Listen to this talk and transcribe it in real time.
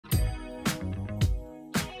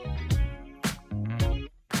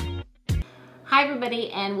Hi everybody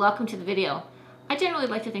and welcome to the video. I generally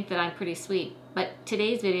like to think that I'm pretty sweet, but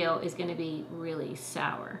today's video is going to be really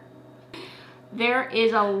sour. There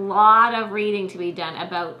is a lot of reading to be done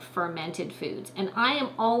about fermented foods, and I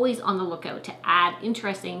am always on the lookout to add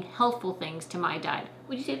interesting, healthful things to my diet.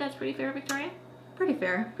 Would you say that's pretty fair, Victoria? Pretty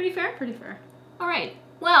fair. Pretty fair? Pretty fair. All right.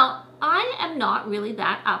 Well, I am not really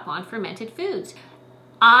that up on fermented foods.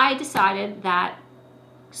 I decided that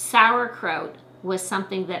sauerkraut was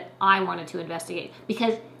something that I wanted to investigate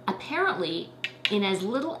because apparently in as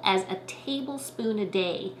little as a tablespoon a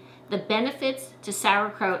day, the benefits to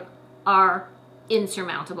sauerkraut are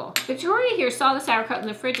insurmountable. Victoria here saw the sauerkraut in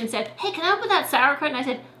the fridge and said, "Hey, can I open that sauerkraut?" And I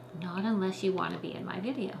said, "Not unless you want to be in my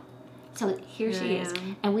video." So here she is.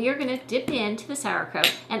 And we are going to dip into the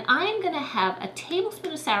sauerkraut, and I am going to have a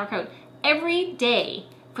tablespoon of sauerkraut every day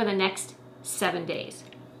for the next 7 days.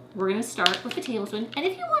 We're going to start with a tablespoon, and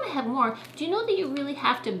if you want to have more, do you know that you really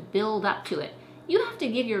have to build up to it? You have to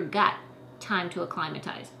give your gut time to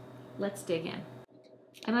acclimatize. Let's dig in.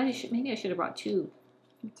 Maybe I should have brought two.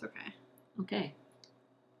 It's okay. Okay.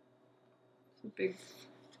 It's a big.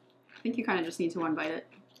 I think you kind of just need to one bite it.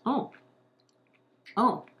 Oh,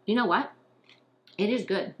 you know what? It is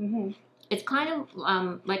good. Mm-hmm. It's kind of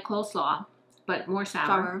like coleslaw, but more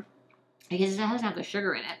sour. Because it doesn't have the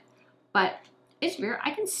sugar in it. But it's I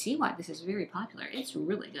can see why this is very popular. It's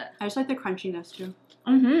really good. I just like the crunchiness too.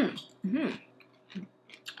 Mm-hmm. Mm-hmm.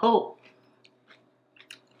 Oh.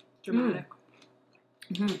 Dramatic.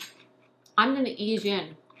 Mm-hmm. I'm going to ease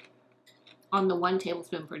in on the 1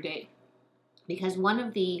 tablespoon per day because one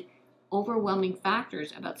of the overwhelming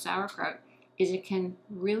factors about sauerkraut is it can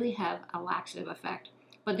really have a laxative effect.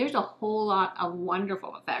 But there's a whole lot of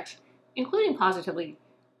wonderful effects, including possibly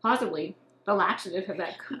the laxative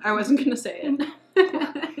effect. I wasn't going to say it.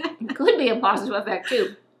 It could be a positive effect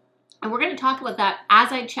too. And we're going to talk about that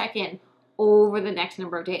as I check in over the next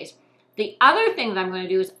number of days. The other thing that I'm going to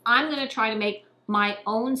do is I'm going to try to make my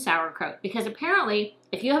own sauerkraut because apparently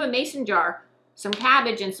if you have a mason jar, some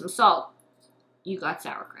cabbage and some salt, you got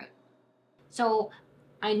sauerkraut. So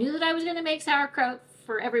I knew that I was going to make sauerkraut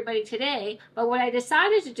for everybody today, but what I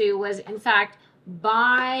decided to do was in fact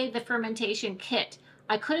buy the fermentation kit.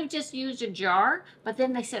 I could have just used a jar, but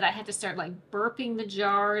then they said I had to start like burping the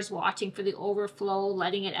jars, watching for the overflow,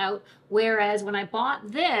 letting it out. Whereas when I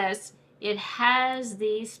bought this, it has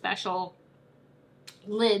these special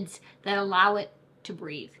lids that allow it to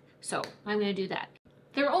breathe. So I'm going to do that.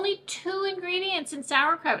 There are only 2 ingredients in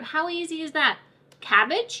sauerkraut. How easy is that?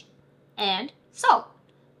 Cabbage and salt.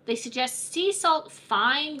 They suggest sea salt,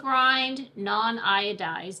 fine grind,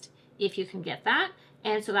 non-iodized, if you can get that.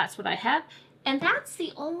 And so that's what I have. And that's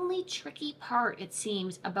the only tricky part, it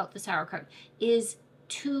seems, about the sauerkraut, is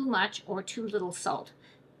too much or too little salt.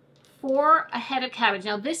 For a head of cabbage,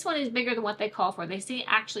 now this one is bigger than what they call for. They say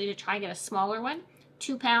actually to try and get a smaller one,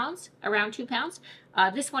 2 pounds, around 2 pounds.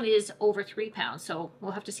 This one is over 3 pounds, so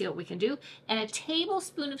we'll have to see what we can do. And a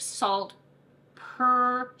tablespoon of salt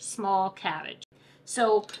per small cabbage.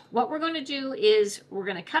 So what we're going to do is we're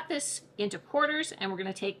going to cut this into quarters and we're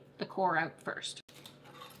going to take the core out first.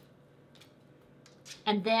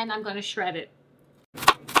 And then I'm going to shred it.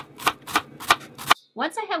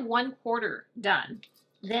 Once I have 1/4 done,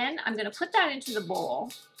 then I'm going to put that into the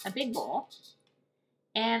bowl, a big bowl,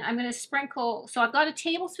 and I'm going to sprinkle, so I've got a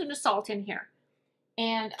tablespoon of salt in here,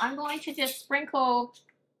 and I'm going to just sprinkle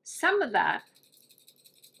some of that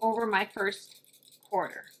over my first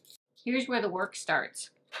quarter. Here's where the work starts.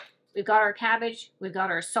 We've got our cabbage, we've got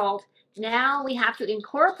our salt. Now we have to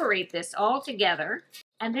incorporate this all together.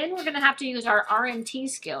 And then we're going to have to use our RMT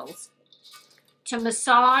skills to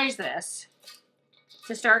massage this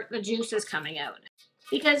to start the juices coming out.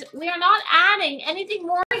 Because we are not adding anything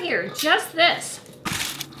more here, just this.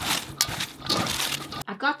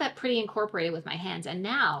 I've got that pretty incorporated with my hands, and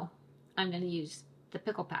now I'm going to use the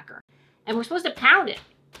pickle packer. And we're supposed to pound it.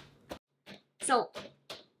 So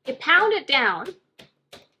you pound it down,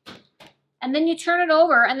 and then you turn it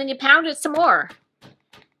over, and then you pound it some more.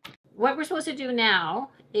 What we're supposed to do now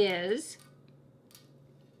is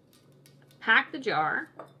pack the jar.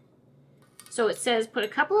 So it says put a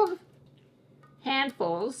couple of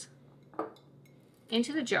handfuls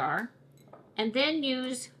into the jar and then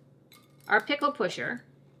use our pickle pusher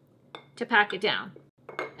to pack it down.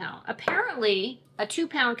 Now, apparently a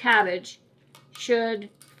 2-pound cabbage should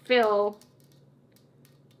fill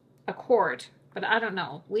a quart, but I don't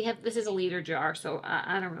know. This is a liter jar, so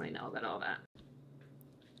I don't really know about all that.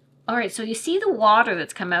 All right, so you see the water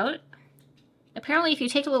that's come out? Apparently, if you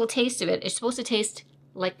take a little taste of it, it's supposed to taste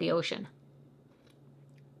like the ocean.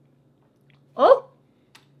 Oh,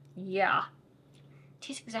 yeah.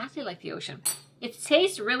 tastes exactly like the ocean. It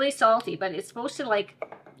tastes really salty, but it's supposed to, like,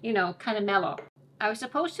 you know, kind of mellow. I was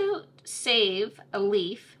supposed to save a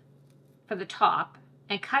leaf for the top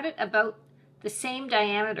and cut it about the same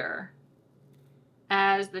diameter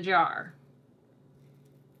as the jar.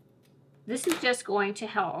 This is just going to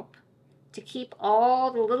help to keep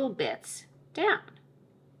all the little bits down.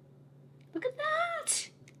 Look at that!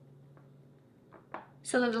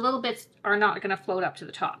 So that the little bits are not going to float up to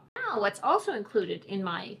the top. Now, what's also included in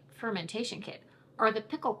my fermentation kit are the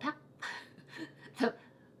pickle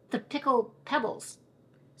pebbles.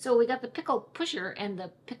 So we got the pickle pusher and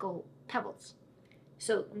the pickle pebbles.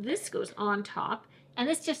 So this goes on top, and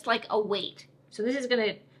it's just like a weight. So this is going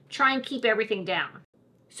to try and keep everything down.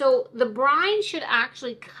 So the brine should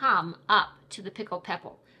actually come up to the pickle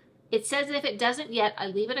pebble. It says that if it doesn't yet, I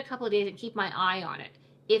leave it a couple of days and keep my eye on it.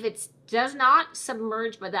 If it does not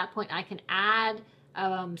submerge by that point, I can add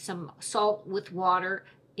some salt with water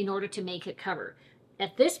in order to make it cover.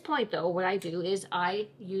 At this point, though, what I do is I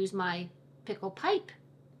use my pickle pipe.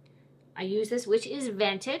 I use this, which is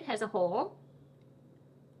vented, has a hole,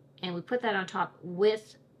 and we put that on top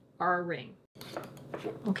with our ring.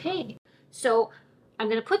 Okay, so I'm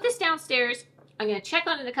going to put this downstairs. I'm going to check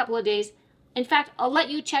on it in a couple of days. In fact, I'll let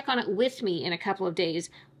you check on it with me in a couple of days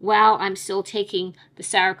while I'm still taking the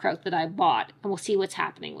sauerkraut that I bought, and we'll see what's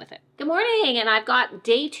happening with it. Good morning, and I've got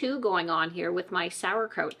day 2 going on here with my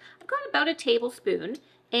sauerkraut. I've got about a tablespoon,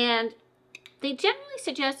 and they generally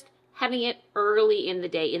suggest having it early in the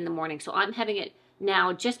day, in the morning. So I'm having it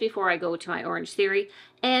now just before I go to my Orange Theory.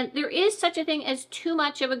 And there is such a thing as too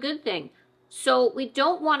much of a good thing. So we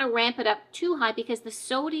don't want to ramp it up too high because the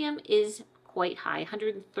sodium is quite high,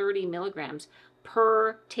 130 milligrams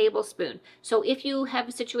per tablespoon. So if you have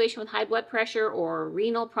a situation with high blood pressure or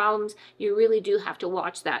renal problems, you really do have to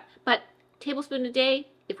watch that. But tablespoon a day,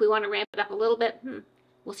 if we want to ramp it up a little bit,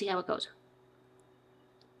 we'll see how it goes.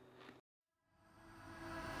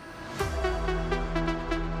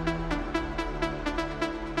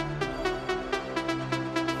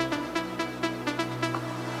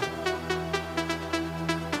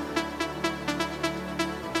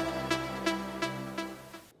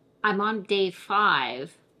 I'm on day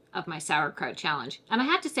 5 of my sauerkraut challenge. And I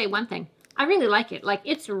have to say one thing, I really like it. Like,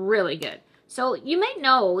 it's really good. So you may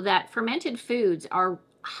know that fermented foods are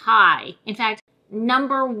high. In fact,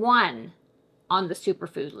 #1 on the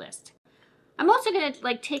superfood list. I'm also going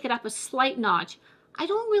to take it up a slight notch. I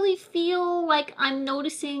don't really feel like I'm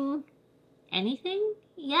noticing anything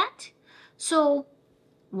yet. So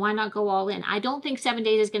why not go all in? I don't think 7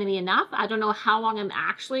 days is going to be enough. I don't know how long I'm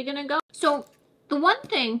actually going to go. So the one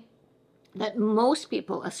thing that most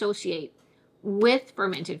people associate with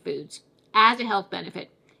fermented foods as a health benefit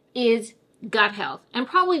is gut health. And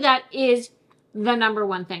probably that is the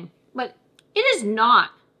 #1 thing. But it is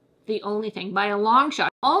not the only thing by a long shot.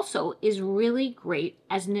 Also is really great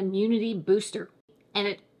as an immunity booster. And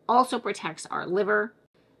it also protects our liver.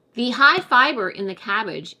 The high fiber in the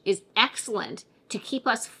cabbage is excellent to keep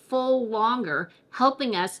us full longer,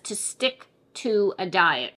 helping us to stick to a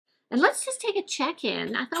diet. And let's just take a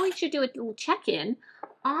check-in. I thought we should do a little check-in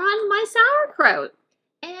on my sauerkraut.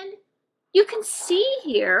 And you can see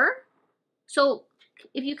here, so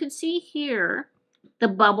if you can see here, the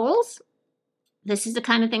bubbles, this is the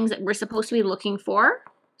kind of things that we're supposed to be looking for.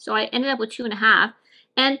 So I ended up with 2.5.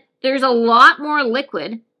 And there's a lot more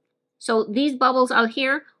liquid. So these bubbles out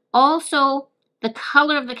here, also the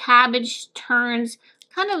color of the cabbage turns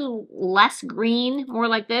kind of less green, more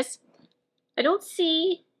like this. I don't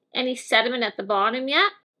see any sediment at the bottom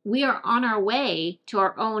yet. We are on our way to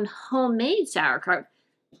our own homemade sauerkraut.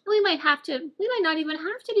 We might not even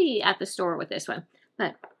have to be at the store with this one,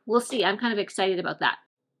 but we'll see. I'm kind of excited about that.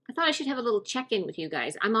 I thought I should have a little check-in with you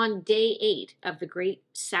guys. I'm on day 8 of the Great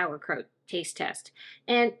Sauerkraut Taste Test.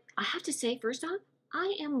 And I have to say, first off,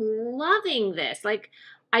 I am loving this. Like,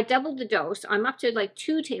 I doubled the dose. I'm up to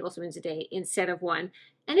 2 tablespoons a day instead of 1.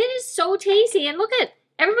 And it is so tasty. And look at,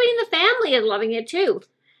 everybody in the family is loving it too.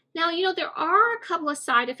 Now, you know, there are a couple of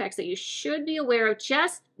side effects that you should be aware of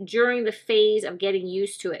just during the phase of getting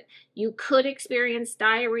used to it. You could experience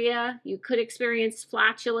diarrhea, you could experience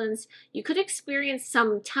flatulence, you could experience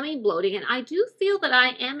some tummy bloating, and I do feel that I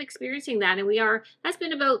am experiencing that, and that's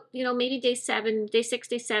been about, maybe day 7, day 6,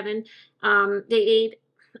 day 7, day 8,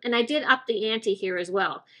 and I did up the ante here as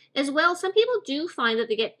well. Some people do find that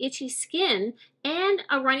they get itchy skin and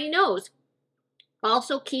a runny nose.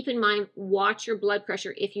 Also, keep in mind, watch your blood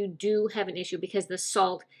pressure if you do have an issue because the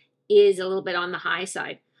salt is a little bit on the high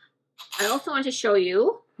side. I also want to show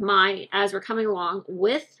you as we're coming along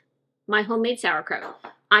with my homemade sauerkraut.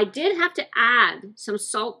 I did have to add some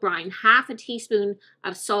salt brine, half a teaspoon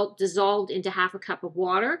of salt dissolved into half a cup of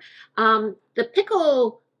water. The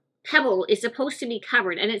pickle pebble is supposed to be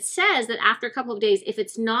covered, and it says that after a couple of days, if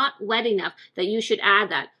it's not wet enough, that you should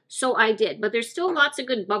add that. So I did, but there's still lots of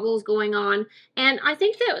good bubbles going on, and I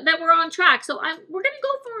think that we're on track. So we're going to go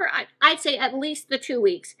for, I'd say, at least the 2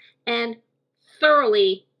 weeks, and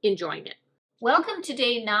thoroughly enjoying it. Welcome to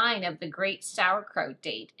day 9 of the Great Sauerkraut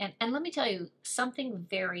Date, and let me tell you, something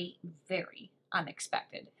very, very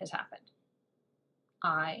unexpected has happened.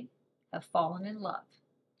 I have fallen in love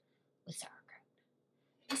with sauerkraut.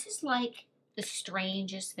 This is like the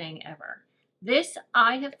strangest thing ever. This,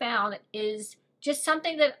 I have found, is just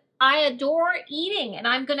something that I adore eating, and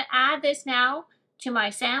I'm going to add this now to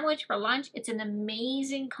my sandwich for lunch. It's an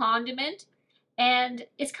amazing condiment, and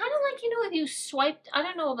it's kind of like, you know, if you swiped, I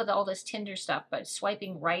don't know about all this Tinder stuff, but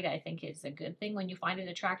swiping right, I think, is a good thing when you find it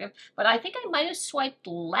attractive. But I think I might have swiped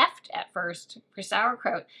left at first for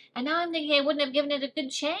sauerkraut, and now I'm thinking I wouldn't have given it a good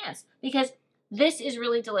chance, because this is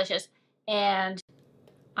really delicious, and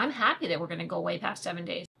I'm happy that we're going to go way past 7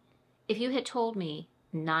 days. If you had told me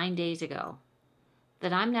 9 days ago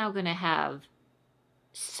that I'm now going to have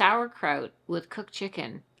sauerkraut with cooked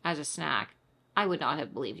chicken as a snack, I would not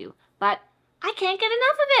have believed you. But I can't get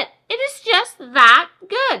enough of it. It is just that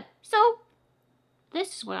good. So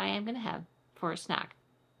this is what I am going to have for a snack.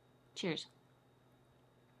 Cheers.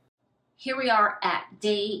 Here we are at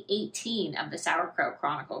day 18 of the Sauerkraut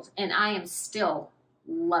Chronicles, and I am still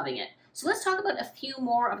loving it. So let's talk about a few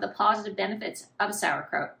more of the positive benefits of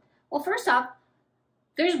sauerkraut. Well, first off,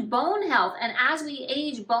 there's bone health, and as we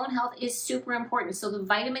age, bone health is super important. So the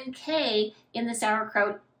vitamin K in the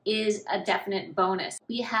sauerkraut is a definite bonus.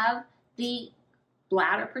 We have the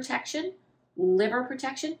bladder protection, liver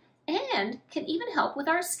protection, and can even help with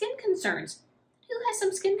our skin concerns. Who has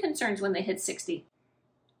some skin concerns when they hit 60?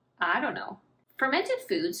 I don't know. Fermented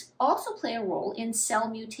foods also play a role in cell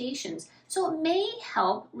mutations, so it may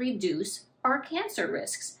help reduce our cancer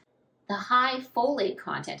risks. The high folate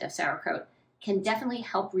content of sauerkraut can definitely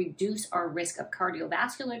help reduce our risk of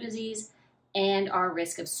cardiovascular disease and our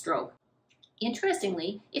risk of stroke.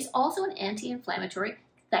 Interestingly, it's also an anti-inflammatory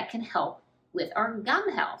that can help with our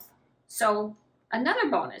gum health. So another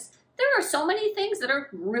bonus. There are so many things that are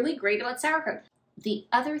really great about sauerkraut. The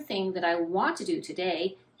other thing that I want to do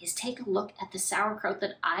today is take a look at the sauerkraut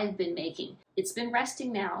that I've been making. It's been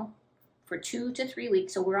resting now for 2 to 3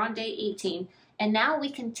 weeks, so we're on day 18, and now we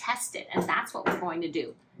can test it, and that's what we're going to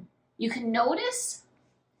do. You can notice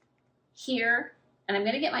here, and I'm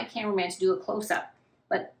going to get my cameraman to do a close-up,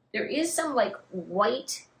 but there is some like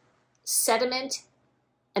white sediment,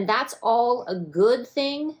 and that's all a good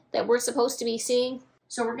thing that we're supposed to be seeing.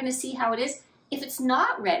 So we're going to see how it is. If it's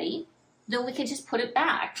not ready, then we can just put it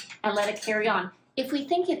back and let it carry on. If we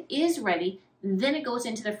think it is ready, then it goes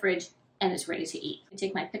into the fridge and it's ready to eat. I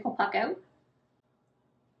take my pickle puck out.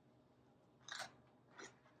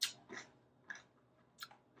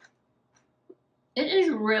 It is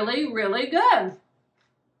really, really good.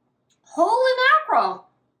 Holy mackerel!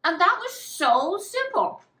 And that was so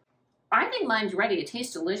simple. I think mine's ready. It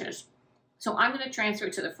tastes delicious. So I'm going to transfer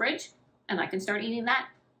it to the fridge and I can start eating that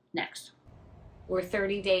next. We're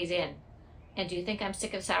 30 days in. And do you think I'm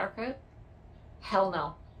sick of sauerkraut? Hell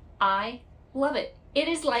no. I love it. It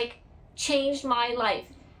is like changed my life.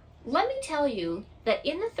 Let me tell you that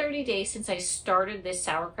in the 30 days since I started this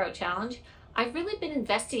sauerkraut challenge, I've really been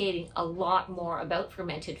investigating a lot more about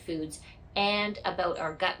fermented foods and about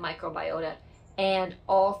our gut microbiota and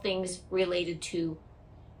all things related to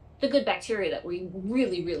the good bacteria that we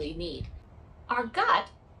really, really need. Our gut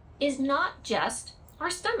is not just our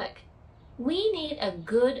stomach. We need a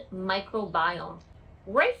good microbiome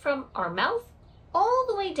right from our mouth all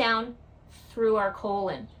the way down through our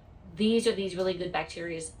colon. These are these really good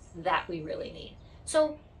bacteria that we really need.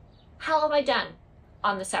 So how have I done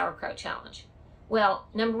on the sauerkraut challenge? Well,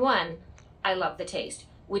 number one, I love the taste,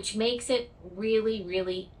 which makes it really,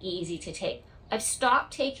 really easy to take. I've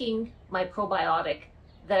stopped taking my probiotic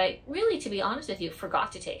that I really, to be honest with you,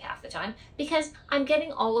 forgot to take half the time because I'm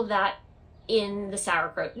getting all of that in the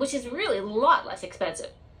sauerkraut, which is really a lot less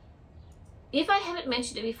expensive. If I haven't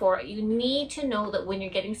mentioned it before, you need to know that when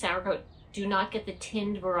you're getting sauerkraut, do not get the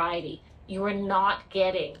tinned variety. You are not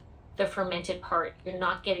getting the fermented part. You're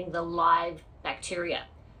not getting the live bacteria.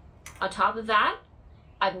 On top of that,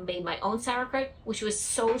 I've made my own sauerkraut, which was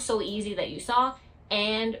so easy that you saw,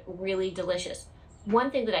 and really delicious.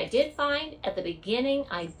 One thing that I did find at the beginning,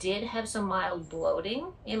 I did have some mild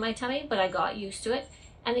bloating in my tummy, but I got used to it.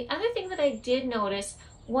 And the other thing that I did notice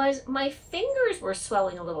was my fingers were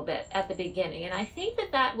swelling a little bit at the beginning, and I think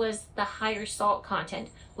that that was the higher salt content,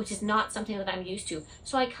 which is not something that I'm used to.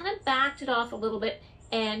 So I kind of backed it off a little bit,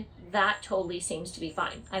 and that totally seems to be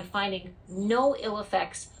fine. I'm finding no ill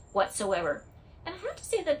effects whatsoever. And I have to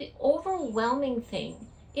say that the overwhelming thing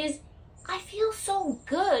is I feel so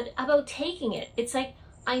good about taking it. It's like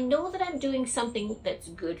I know that I'm doing something that's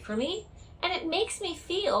good for me, and it makes me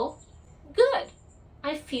feel good.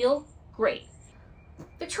 I feel great.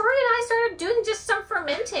 Victoria and I started doing just some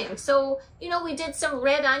fermenting. So, you know, we did some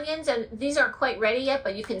red onions, and these aren't quite ready yet,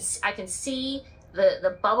 but I can see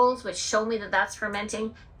the bubbles, which show me that that's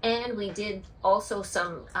fermenting. And we did also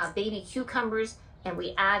some baby cucumbers, and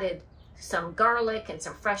we added some garlic and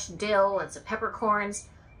some fresh dill and some peppercorns.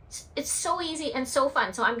 It's so easy and so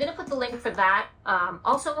fun. So I'm gonna put the link for that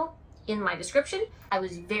also in my description. I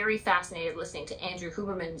was very fascinated listening to Andrew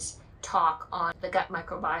Huberman's talk on the gut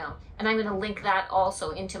microbiome, and I'm going to link that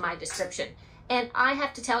also into my description. And I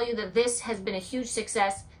have to tell you that this has been a huge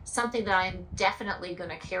success, something that I'm definitely going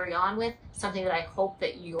to carry on with, something that I hope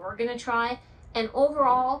that you're going to try. And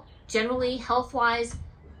overall, generally health-wise,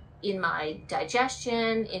 in my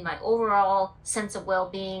digestion, in my overall sense of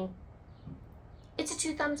well-being, it's a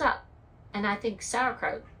 2 thumbs up. And I think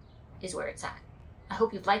sauerkraut is where it's at. I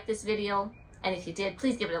hope you've liked this video, and if you did,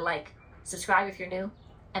 please give it a like, subscribe if you're new,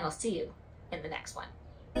 and I'll see you in the next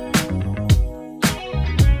one.